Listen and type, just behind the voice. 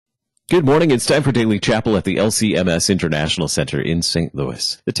Good morning. It's time for Daily Chapel at the LCMS International Center in St.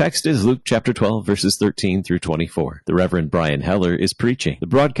 Louis. The text is Luke chapter 12, verses 13 through 24. The Reverend Brian Heller is preaching. The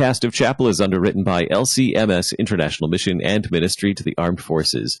broadcast of chapel is underwritten by LCMS International Mission and Ministry to the Armed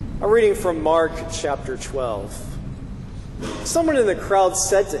Forces. A reading from Mark chapter 12. Someone in the crowd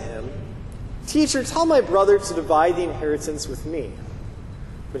said to him, "Teacher, tell my brother to divide the inheritance with me."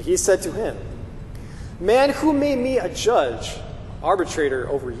 But he said to him, "Man, who made me a judge, arbitrator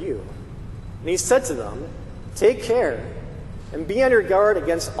over you?" And he said to them, "Take care and be on your guard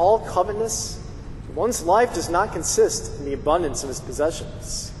against all covetousness. One's life does not consist in the abundance of his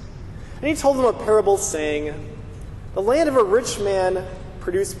possessions." And he told them a parable, saying, "The land of a rich man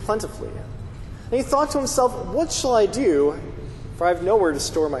produced plentifully. And he thought to himself, 'What shall I do, for I have nowhere to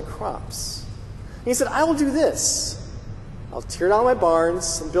store my crops?' And he said, 'I will do this. I'll tear down my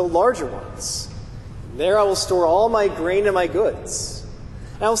barns and build larger ones. And there I will store all my grain and my goods.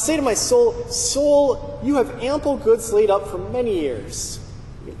 And I will say to my soul, Soul, you have ample goods laid up for many years.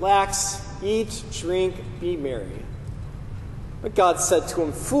 Relax, eat, drink, be merry.' But God said to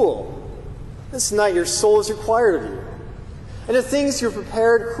him, 'Fool, this night your soul is required of you. And the things you have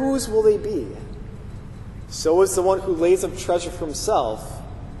prepared, whose will they be? So is the one who lays up treasure for himself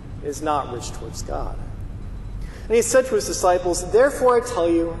and is not rich towards God.' And he said to his disciples, 'Therefore I tell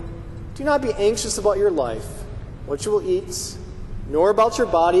you, do not be anxious about your life, what you will eat, nor about your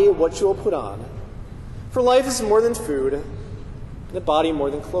body, what you will put on. For life is more than food, and the body more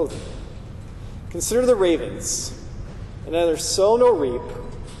than clothing. Consider the ravens, and neither sow nor reap.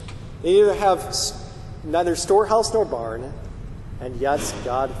 They neither have neither storehouse nor barn, and yet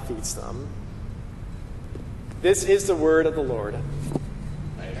God feeds them.'" This is the word of the Lord. In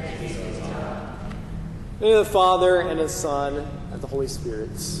the name of the Father, and the Son, and the Holy Spirit.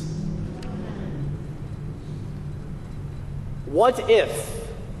 What if?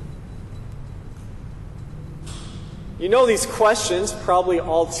 You know these questions probably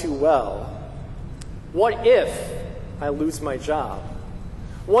all too well. What if I lose my job?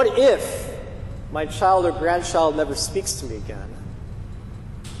 What if my child or grandchild never speaks to me again?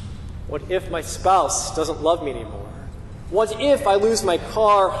 What if my spouse doesn't love me anymore? What if I lose my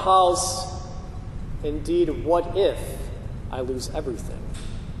car, house? Indeed, what if I lose everything?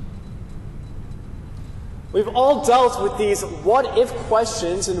 We've all dealt with these what-if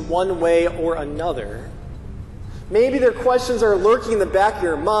questions in one way or another. Maybe their questions are lurking in the back of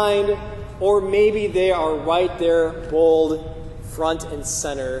your mind, or maybe they are right there, bold, front and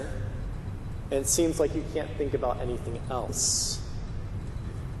center, and it seems like you can't think about anything else.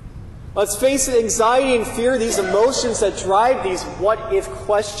 Let's face it, anxiety and fear, these emotions that drive these what-if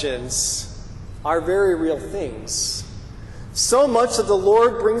questions, are very real things. So much that the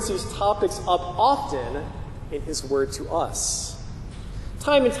Lord brings these topics up often in his word to us.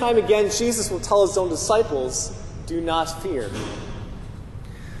 Time and time again, Jesus will tell his own disciples, "Do not fear."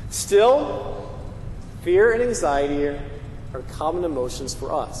 Still, fear and anxiety are common emotions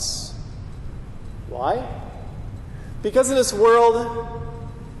for us. Why? Because in this world,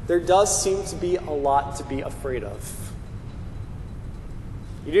 there does seem to be a lot to be afraid of.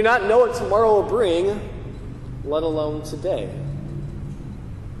 You do not know what tomorrow will bring, let alone today.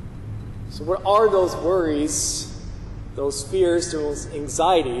 So what are those worries, those fears, those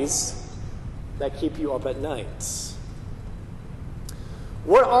anxieties that keep you up at night?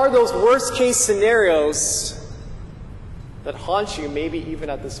 What are those worst-case scenarios that haunt you maybe even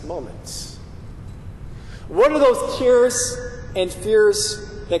at this moment? What are those cares and fears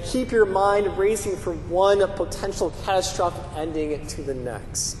that keep your mind racing from one potential catastrophic ending to the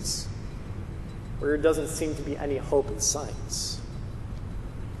next, where there doesn't seem to be any hope in sight?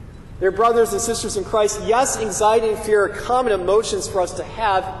 Dear brothers and sisters in Christ, yes, anxiety and fear are common emotions for us to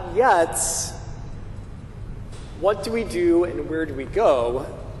have, yet what do we do and where do we go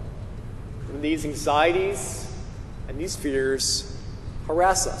when these anxieties and these fears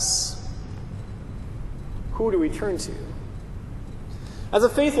harass us? Who do we turn to? As a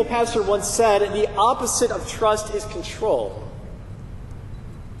faithful pastor once said, the opposite of trust is control.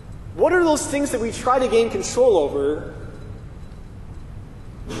 What are those things that we try to gain control over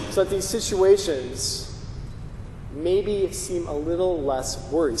so that these situations maybe seem a little less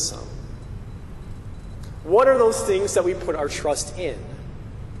worrisome? What are those things that we put our trust in?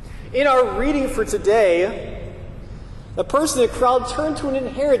 In our reading for today, the person in the crowd turned to an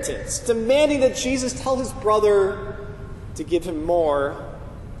inheritance, demanding that Jesus tell his brother to give him more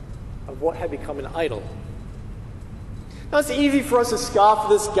of what had become an idol. Now, it's easy for us to scoff at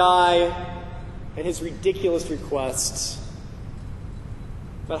this guy and his ridiculous requests,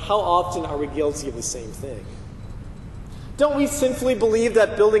 but how often are we guilty of the same thing? Don't we sinfully believe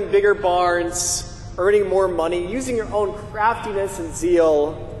that building bigger barns, earning more money, using your own craftiness and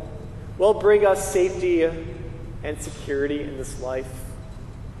zeal will bring us safety and security in this life?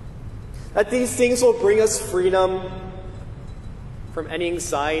 That these things will bring us freedom from any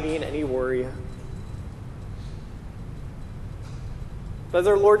anxiety and any worry? But as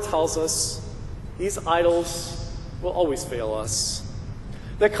our Lord tells us, these idols will always fail us.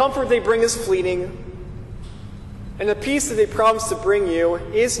 The comfort they bring is fleeting, and the peace that they promise to bring you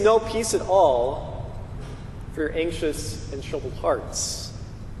is no peace at all for your anxious and troubled hearts.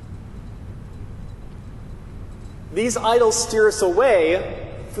 These idols steer us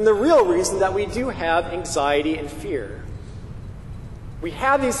away from the real reason that we do have anxiety and fear. We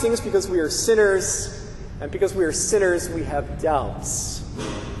have these things because we are sinners, and because we are sinners, we have doubts.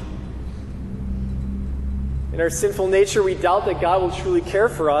 In our sinful nature, we doubt that God will truly care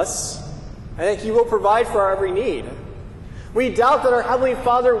for us and that He will provide for our every need. We doubt that our Heavenly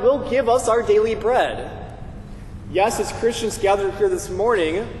Father will give us our daily bread. Yes, as Christians gathered here this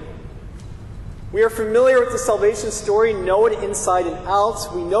morning, we are familiar with the salvation story, know it inside and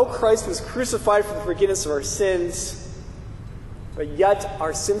out. We know Christ was crucified for the forgiveness of our sins. But yet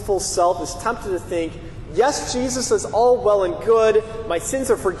our sinful self is tempted to think, yes, Jesus is all well and good, my sins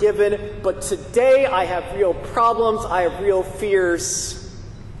are forgiven, but today I have real problems, I have real fears,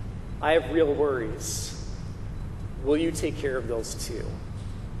 I have real worries. Will you take care of those too?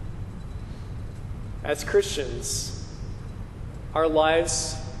 As Christians, our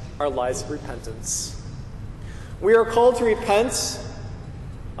lives are lives of repentance. We are called to repent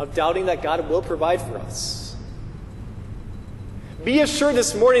of doubting that God will provide for us. Be assured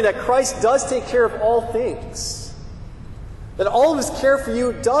this morning that Christ does take care of all things. That all of His care for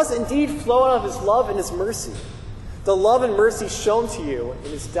you does indeed flow out of His love and His mercy. The love and mercy shown to you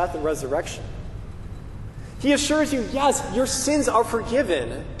in His death and resurrection. He assures you, yes, your sins are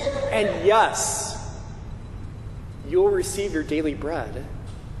forgiven. And yes, you will receive your daily bread.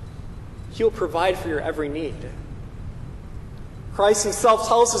 He will provide for your every need. Christ Himself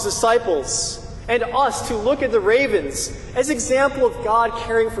tells His disciples and us to look at the ravens as an example of God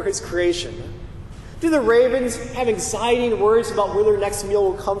caring for His creation. Do the ravens have anxiety and worries about where their next meal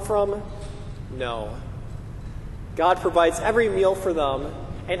will come from? No. God provides every meal for them,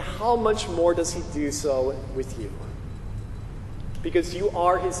 and how much more does He do so with you? Because you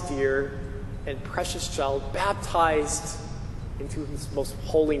are His dear and precious child, baptized into His most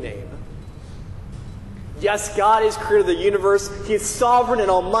holy name. Yes, God is creator of the universe. He is sovereign and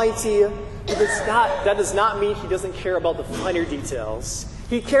almighty. That does not mean He doesn't care about the finer details.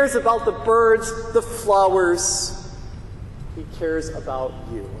 He cares about the birds, the flowers. He cares about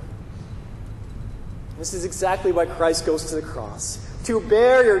you. This is exactly why Christ goes to the cross. To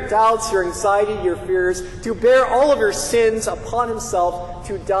bear your doubts, your anxiety, your fears. To bear all of your sins upon Himself.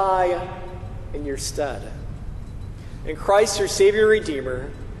 To die in your stead. And Christ, your Savior, Redeemer,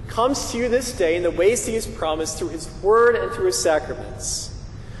 comes to you this day in the ways He has promised through His Word and through His sacraments.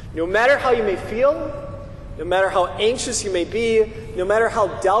 No matter how you may feel, no matter how anxious you may be, no matter how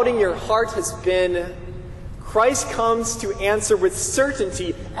doubting your heart has been, Christ comes to answer with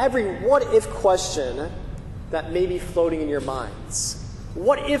certainty every what-if question that may be floating in your minds.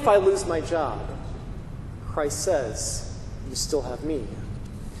 What if I lose my job? Christ says, you still have me.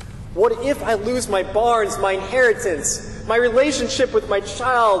 What if I lose my barns, my inheritance, my relationship with my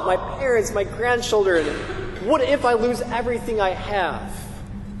child, my parents, my grandchildren? What if I lose everything I have?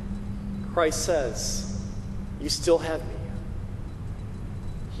 Christ says, you still have me.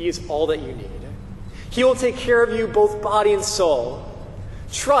 He is all that you need. He will take care of you both body and soul.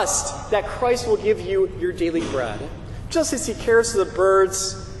 Trust that Christ will give you your daily bread. Just as He cares for the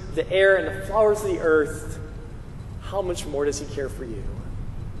birds, the air, and the flowers of the earth, how much more does He care for you?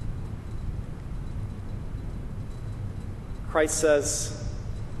 Christ says,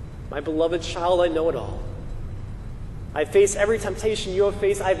 my beloved child, I know it all. I face every temptation you have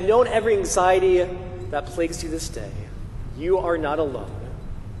faced. I've known every anxiety that plagues you this day. You are not alone.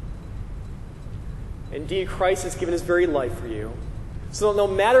 Indeed, Christ has given His very life for you. So that no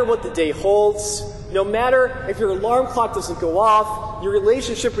matter what the day holds, no matter if your alarm clock doesn't go off, your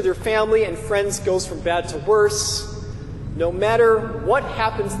relationship with your family and friends goes from bad to worse, no matter what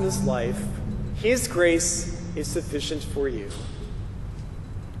happens in this life, His grace is sufficient for you.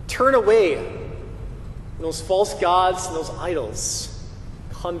 Turn away from those false gods and those idols.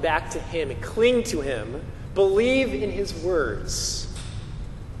 Come back to Him and cling to Him. Believe in His words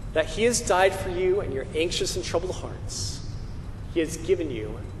that He has died for you and your anxious and troubled hearts. He has given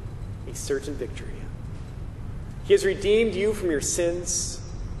you a certain victory. He has redeemed you from your sins.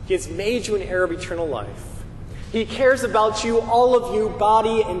 He has made you an heir of eternal life. He cares about you, all of you,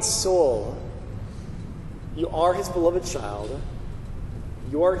 body and soul. You are his beloved child.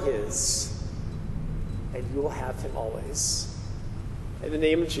 You are his. And you will have him always. In the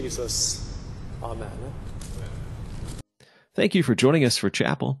name of Jesus, amen. Thank you for joining us for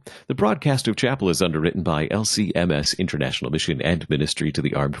Chapel. The broadcast of Chapel is underwritten by LCMS International Mission and Ministry to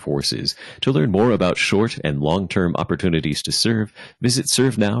the Armed Forces. To learn more about short and long-term opportunities to serve, visit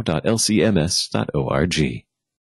servenow.lcms.org.